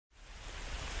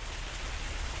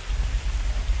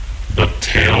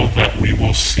tale that we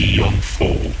will see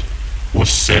unfold was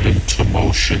set into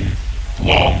motion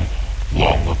long,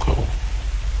 long ago.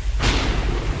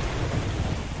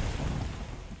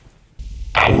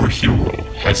 Our hero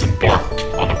has embarked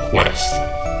on a quest,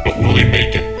 but will he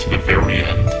make it to the very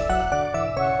end?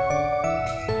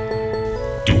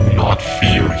 Do not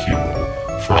fear,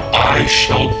 hero, for I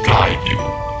shall guide you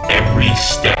every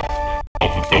step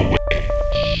of the way.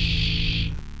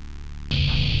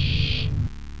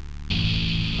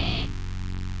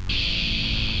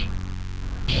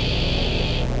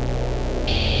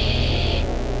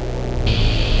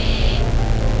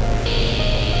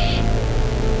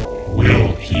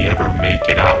 Will he ever make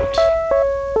it out?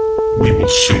 We will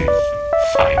soon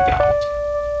find out.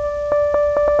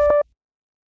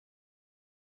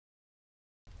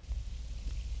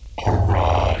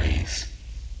 Arise,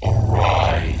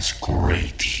 arise,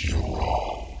 great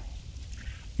hero.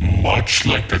 Much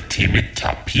like the timid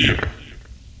tapir,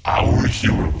 our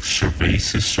hero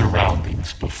surveys his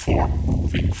surroundings before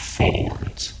moving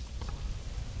forwards.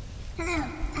 Hello,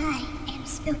 I am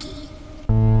Spooky.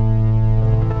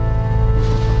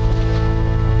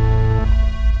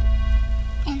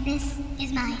 And this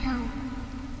is my home.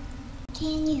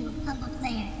 Can you, humble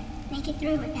player, make it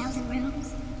through 1,000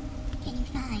 rooms? Can you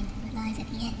find what lies at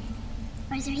the end?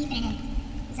 Or is there even an end?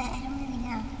 I don't really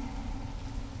know.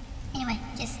 Anyway,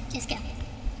 just go.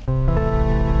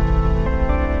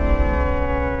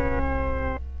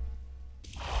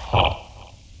 Huh.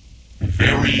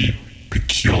 Very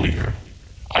peculiar.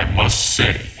 I must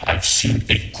say, I've seen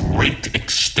a great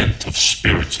extent of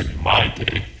spirits in my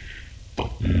day,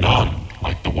 but none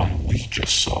like the one we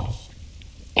just saw.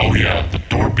 Oh yeah, the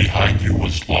door behind you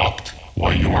was locked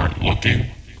while you weren't looking.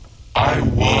 I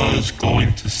was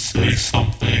going to say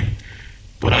something,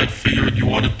 but I figured you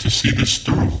wanted to see this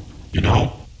through, you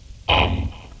know?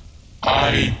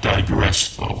 I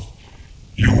digress though.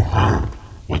 You heard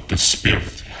what the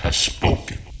spirit has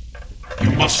spoken.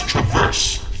 You must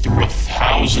traverse through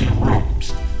 1,000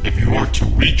 rooms if you are to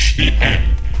reach the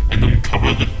end and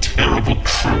uncover the terrible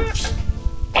truths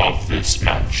of this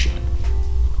mansion.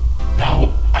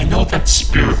 Now, I know that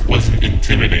spirit wasn't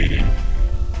intimidating,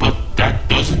 but that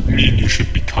doesn't mean you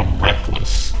should become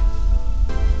reckless.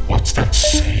 What's that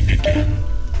saying again?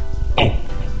 Oh,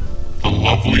 the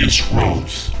loveliest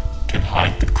rose can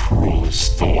hide the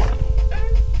cruelest thorn.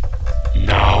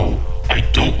 Now, I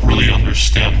don't really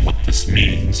understand what this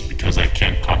means because I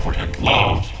can't comprehend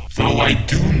love, though I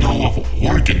do know of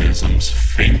organisms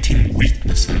feinting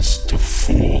weaknesses to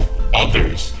fool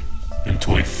others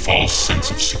into a false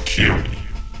sense of security.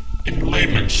 In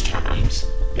layman's terms,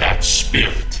 that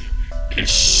spirit is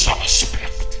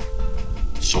suspect.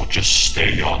 So just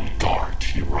stay on guard,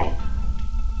 hero.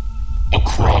 A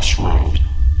crossroad,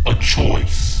 a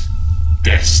choice,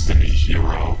 destiny,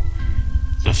 hero.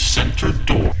 The center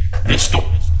door. This door.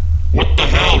 What the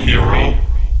hell, hero?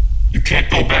 You can't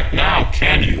go back now,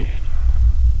 can you?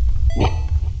 What?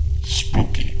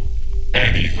 Spooky.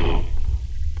 Anywho.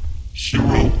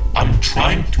 Hero, I'm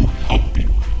trying to help you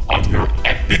on your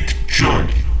epic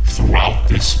journey throughout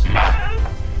this map.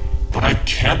 But I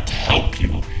can't help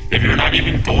you if you're not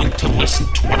even going to listen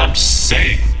to what I'm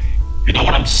saying. You know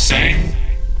what I'm saying?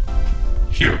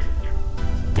 Here,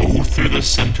 go through the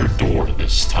center door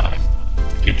this time.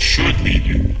 It should lead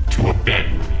you to a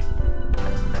bedroom.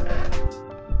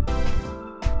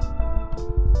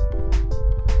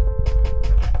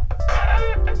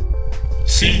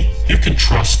 See, you can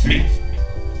trust me.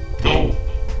 Though,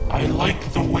 I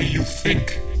like the way you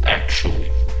think,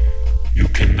 actually. You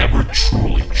can never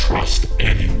truly trust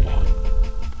anyone.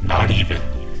 Not even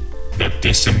the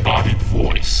disembodied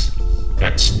voice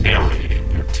that's narrating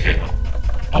your tale.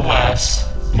 Alas,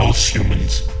 most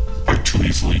humans are too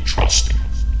easily trusting.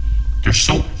 They're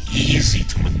so easy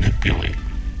to manipulate,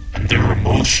 and their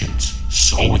emotions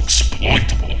so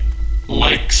exploitable.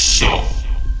 Like so.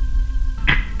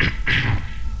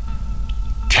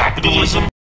 Capitalism?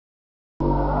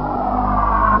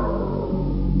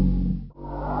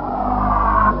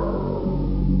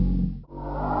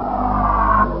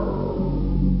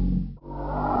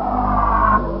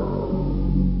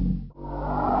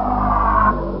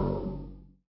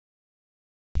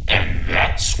 And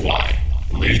that's why,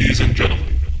 ladies and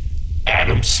gentlemen,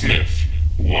 Adam Smith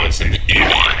was an idiot.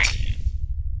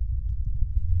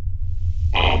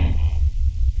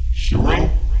 Hero?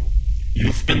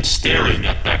 You've been staring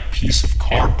at that piece of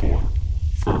cardboard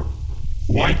for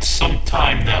quite some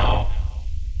time now.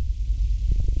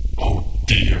 Oh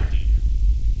dear.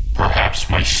 Perhaps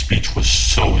my speech was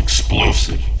so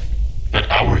explosive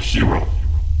that our hero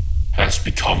has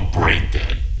become brain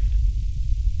dead.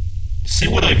 See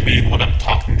what I mean when I'm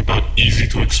talking about easy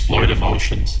to exploit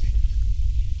emotions?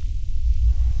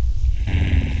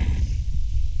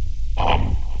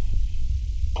 Oh.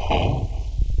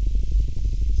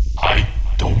 I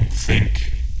don't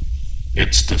think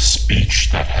it's the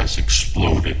speech that has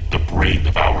exploded the brain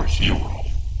of our hero.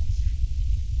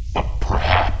 But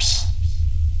perhaps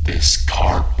this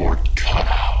cardboard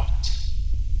cutout.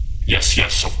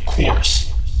 Yes, of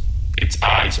course. Its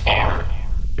eyes are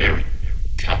very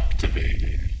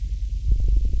captivating.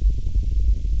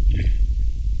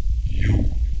 You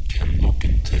can look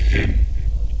into him,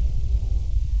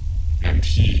 and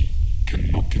he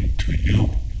can look into you.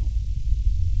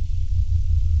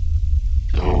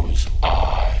 Those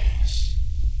eyes,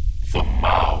 the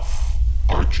mouth,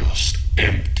 are just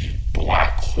empty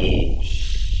black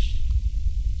holes.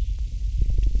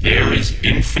 There is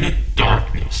infinite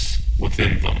darkness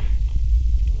within them.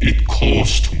 It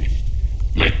calls to me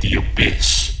like the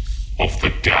abyss of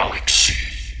the galaxy.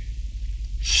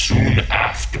 Soon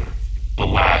after the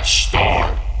last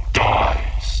star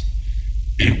dies,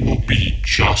 it will be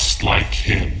just like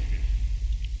him,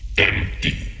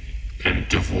 empty and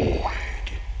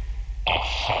devoid, a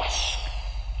husk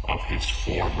of his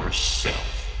former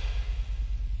self.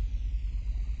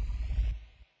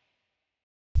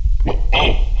 Well,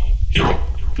 oh, Hero,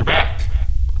 you're back.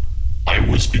 I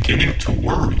was beginning to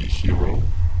worry, Hero.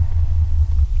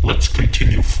 Let's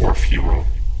continue forth, Hero.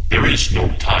 There is no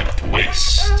time to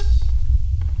waste.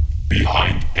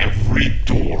 Behind every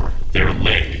door there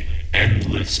lay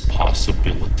endless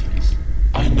possibilities.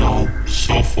 I know,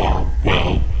 so far,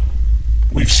 well,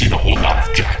 we've seen a whole lot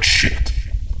of jack shit.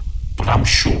 But I'm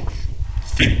sure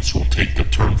things will take a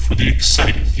turn for the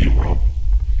exciting, Hero.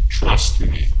 Trust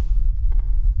me.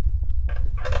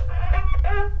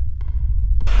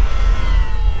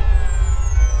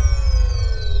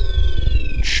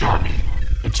 Charming.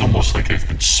 It's almost like I've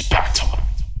been spat on.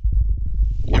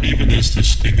 What even is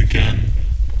this thing again?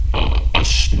 A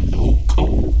snow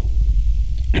cone?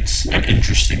 It's an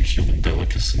interesting human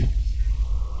delicacy.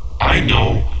 I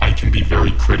know I can be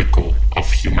very critical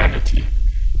of humanity,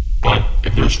 but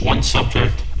if there's one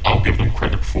subject I'll give them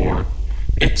credit for,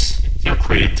 it's their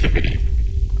creativity.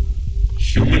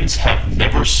 Humans have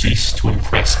never ceased to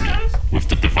impress me with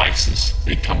the devices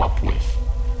they come up with.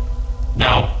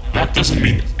 Now, that doesn't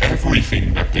mean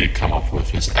everything that they come up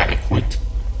with is adequate.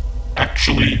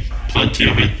 Actually, plenty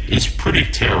of it is pretty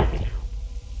terrible.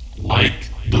 Like,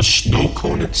 the snow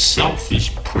cone itself is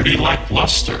pretty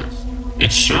lackluster.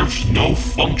 It serves no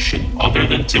function other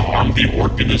than to harm the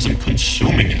organism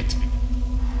consuming it.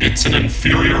 It's an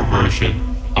inferior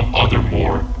version of other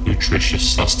more nutritious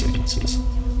sustenances.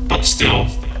 But still,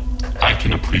 I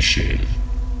can appreciate it.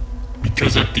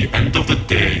 Because at the end of the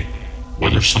day,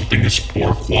 whether something is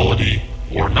poor quality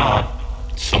or not,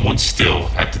 someone still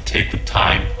had to take the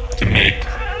time to make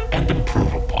and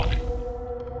improve upon it.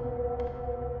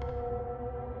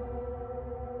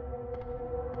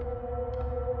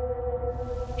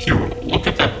 Hero, look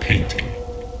at that painting.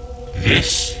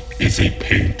 This is a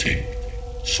painting.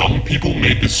 Some people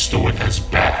may bestow it as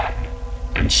bad,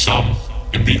 and some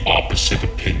in the opposite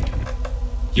opinion.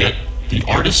 Yet, the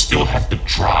artist still had the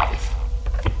drive,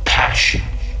 the passion,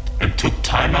 and took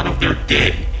time out of their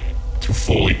day to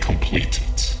fully complete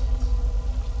it.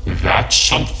 That's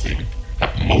something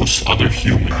that most other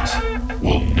humans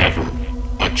will never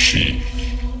achieve.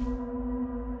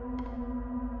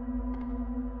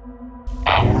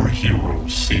 Our hero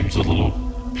seems a little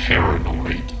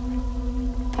paranoid.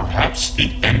 Perhaps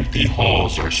the empty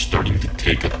halls are starting to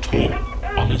take a toll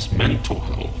on his mental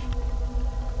health.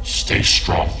 Stay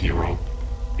strong, hero.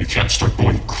 You can't start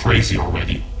going crazy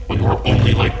already when we're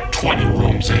only like 20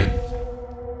 rooms in.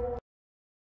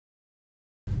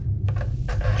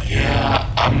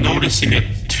 Yeah, I'm noticing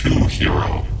it too,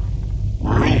 hero.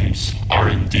 Rooms are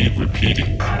indeed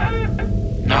repeating.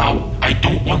 Now, I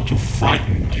don't want to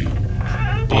frighten you,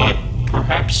 but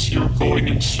perhaps you're going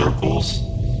in circles?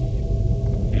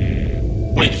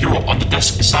 Wait, hero, on the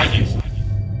desk beside you.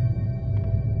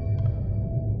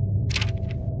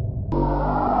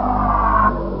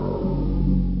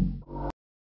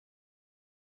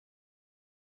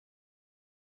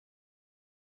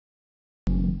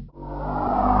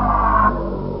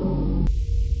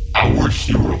 Our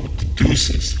hero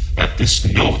deduces that this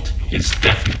note is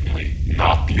definitely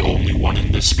not the only one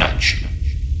in this mansion.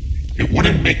 It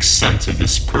wouldn't make sense if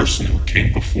this person who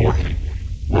came before him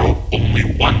wrote only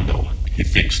one note, he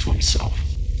thinks to himself.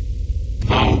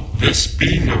 Though this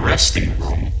being a resting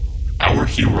room, our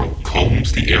hero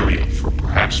combs the area for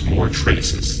perhaps more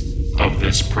traces of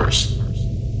this person.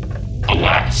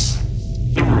 Alas,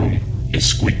 the room is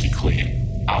squeaky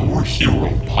clean. Our hero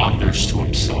ponders to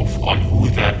himself on who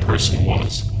that person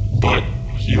was, but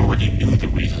he already knew the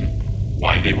reason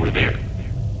why they were there.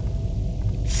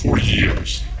 For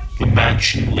years, the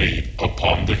mansion lay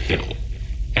upon the hill,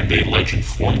 and a legend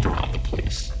formed around the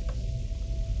place.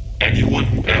 Anyone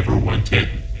who ever went in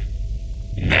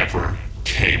never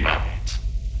came out.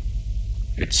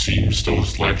 It seems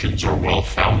those legends are well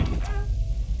founded,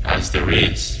 as there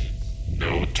is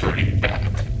no turning back.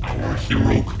 Our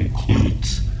hero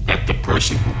concludes that the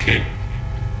person who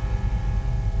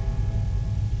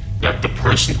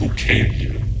came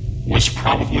here was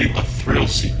probably a thrill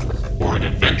seeker or an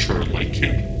adventurer like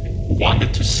him who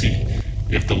wanted to see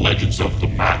if the legends of the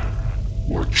manor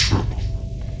were true.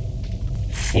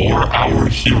 For our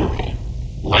hero,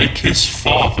 like his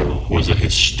father, was a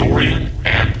historian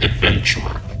and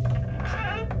adventurer.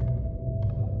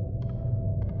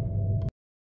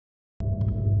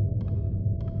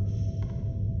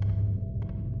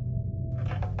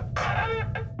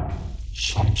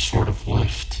 Some sort of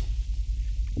lift.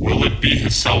 Will it be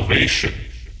his salvation,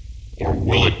 or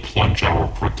will it plunge our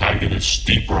protagonist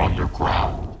deeper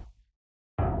underground?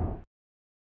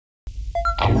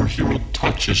 Our hero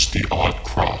touches the odd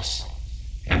cross,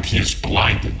 and he is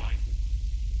blinded.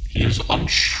 He is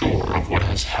unsure of what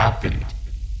has happened.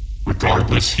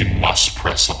 Regardless, he must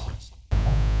press on.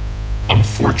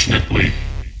 Unfortunately,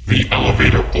 the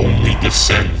elevator only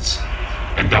descends,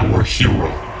 and our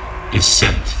hero is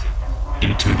sent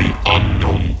into the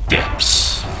unknown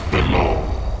depths below.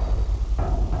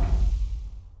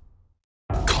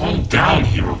 Calm down,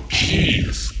 hero.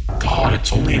 Jeez. God,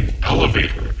 it's only an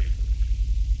elevator.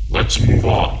 Let's move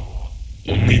on.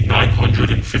 Only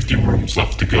 950 rooms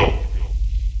left to go.